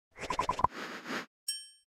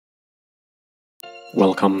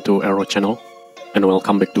Welcome to Aero channel, and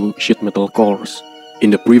welcome back to sheet metal course. In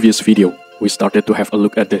the previous video, we started to have a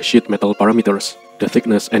look at the sheet metal parameters, the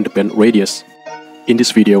thickness and the bend radius. In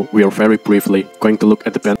this video, we are very briefly going to look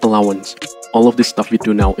at the bend allowance. All of this stuff we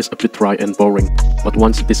do now is a bit dry and boring, but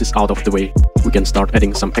once this is out of the way, we can start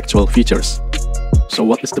adding some actual features. So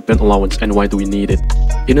what is the bend allowance and why do we need it?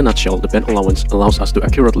 In a nutshell, the bend allowance allows us to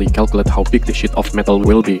accurately calculate how big the sheet of metal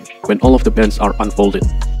will be when all of the bends are unfolded.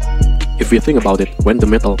 If we think about it, when the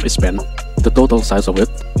metal is bent, the total size of it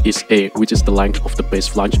is A, which is the length of the base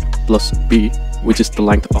flange, plus B, which is the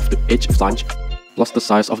length of the edge flange, plus the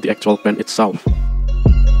size of the actual bend itself.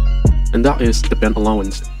 And that is the bend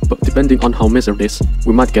allowance, but depending on how we measure this,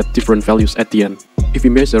 we might get different values at the end. If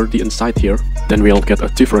we measure the inside here, then we'll get a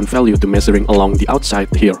different value to measuring along the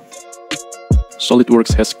outside here.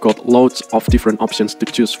 Solidworks has got loads of different options to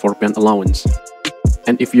choose for bend allowance.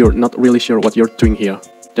 And if you're not really sure what you're doing here,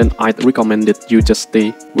 then I'd recommend that you just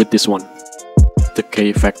stay with this one, the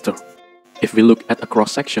K factor. If we look at a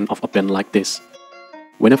cross-section of a bend like this,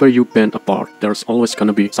 whenever you bend a part, there's always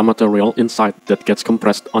gonna be some material inside that gets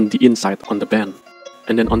compressed on the inside on the bend.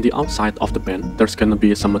 And then on the outside of the bend, there's gonna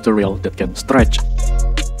be some material that gets stretched.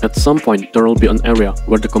 At some point, there will be an area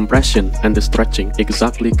where the compression and the stretching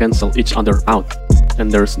exactly cancel each other out, and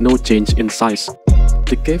there's no change in size.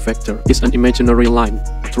 The K factor is an imaginary line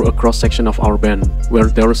through a cross-section of our bend where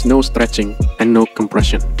there is no stretching and no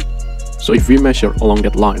compression. So if we measure along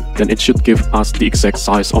that line, then it should give us the exact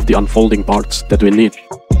size of the unfolding parts that we need.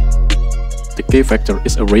 The K factor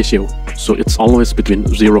is a ratio, so it's always between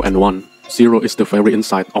 0 and 1. 0 is the very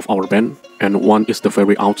inside of our bend, and 1 is the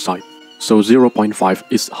very outside. So 0.5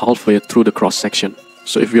 is halfway through the cross-section.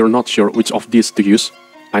 So if you're not sure which of these to use,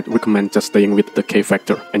 I'd recommend just staying with the K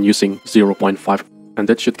factor and using 0.5, and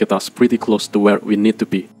that should get us pretty close to where we need to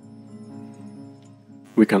be.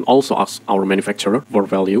 We can also ask our manufacturer for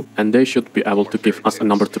value, and they should be able to give us a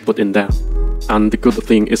number to put in there. And the good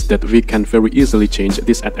thing is that we can very easily change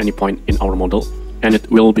this at any point in our model, and it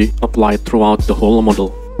will be applied throughout the whole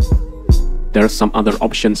model. There are some other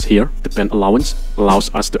options here. The bend allowance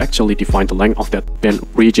allows us to actually define the length of that bend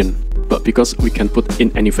region. But because we can put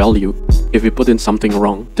in any value, if we put in something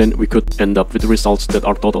wrong, then we could end up with results that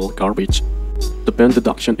are total garbage. The bend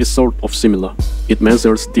deduction is sort of similar. It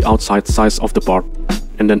measures the outside size of the part,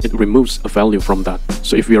 and then it removes a value from that.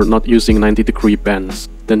 So if we are not using 90-degree bends,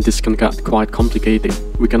 then this can get quite complicated.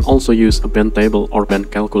 We can also use a bend table or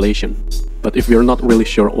bend calculation. But if we are not really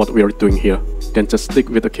sure what we are doing here, then just stick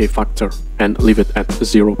with the K factor and leave it at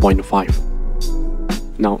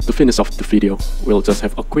 0.5. Now, to finish off the video, we'll just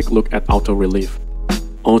have a quick look at Autorelief.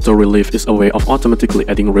 Autorelief is a way of automatically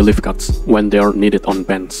adding relief cuts when they are needed on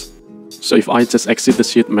bends. So if I just exit the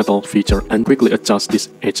sheet metal feature and quickly adjust this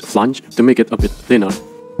edge flange to make it a bit thinner,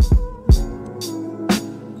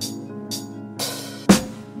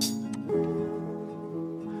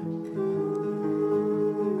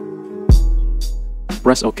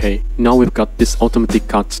 press OK. Now we've got these automatic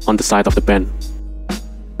cuts on the side of the bend.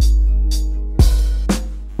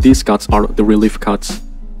 These cuts are the relief cuts.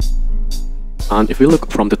 And if we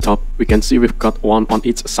look from the top, we can see we've got one on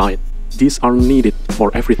each side. These are needed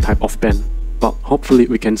for every type of bend, but hopefully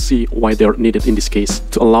we can see why they're needed in this case,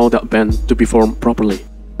 to allow that bend to be formed properly.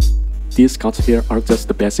 These cuts here are just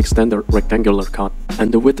the basic standard rectangular cut,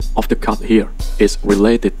 and the width of the cut here is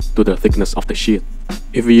related to the thickness of the sheet.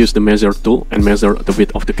 If we use the measure tool and measure the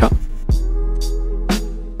width of the cut,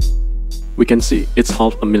 we can see it's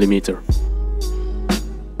half a millimeter.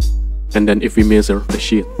 And then if we measure the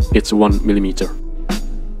sheet, it's 1 millimeter.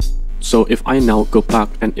 So if I now go back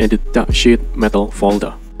and edit that sheet metal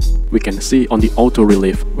folder, we can see on the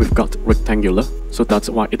Autorelief we've got rectangular, so that's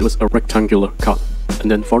why it was a rectangular cut.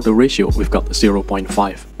 And then for the ratio we've got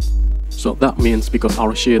 0.5. So that means because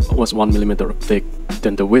our sheet was 1 millimeter thick,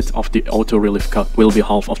 then the width of the Autorelief cut will be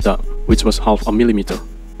half of that, which was half a millimeter.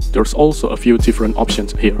 There's also a few different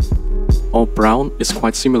options here. All brown is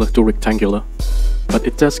quite similar to rectangular, but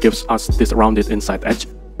it just gives us this rounded inside edge.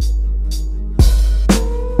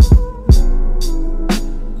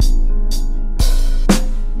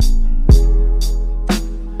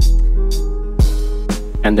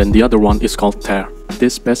 And then the other one is called tear.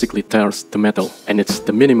 This basically tears the metal, and it's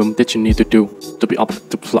the minimum that you need to do to be able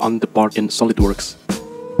to plant the part in SolidWorks.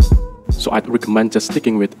 So I'd recommend just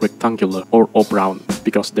sticking with rectangular or all brown,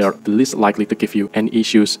 because they're the least likely to give you any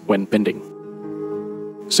issues when bending.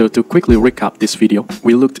 So to quickly recap this video,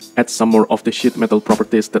 we looked at some more of the sheet metal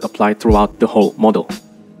properties that apply throughout the whole model.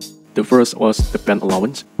 The first was the bend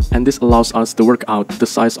allowance, and this allows us to work out the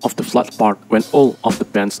size of the flat part when all of the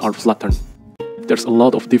bends are flattened. There's a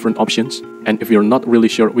lot of different options, and if you're not really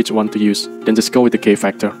sure which one to use, then just go with the K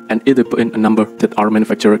factor and either put in a number that our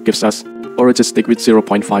manufacturer gives us, or just stick with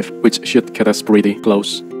 0.5, which should get us pretty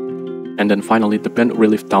close. And then finally the bend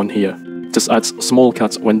relief down here. Just adds small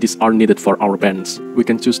cuts when these are needed for our bends. We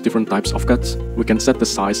can choose different types of cuts. We can set the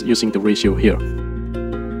size using the ratio here.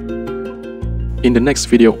 In the next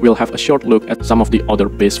video, we'll have a short look at some of the other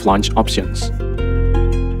base flange options.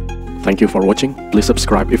 Thank you for watching. Please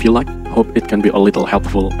subscribe if you like. Hope it can be a little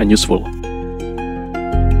helpful and useful.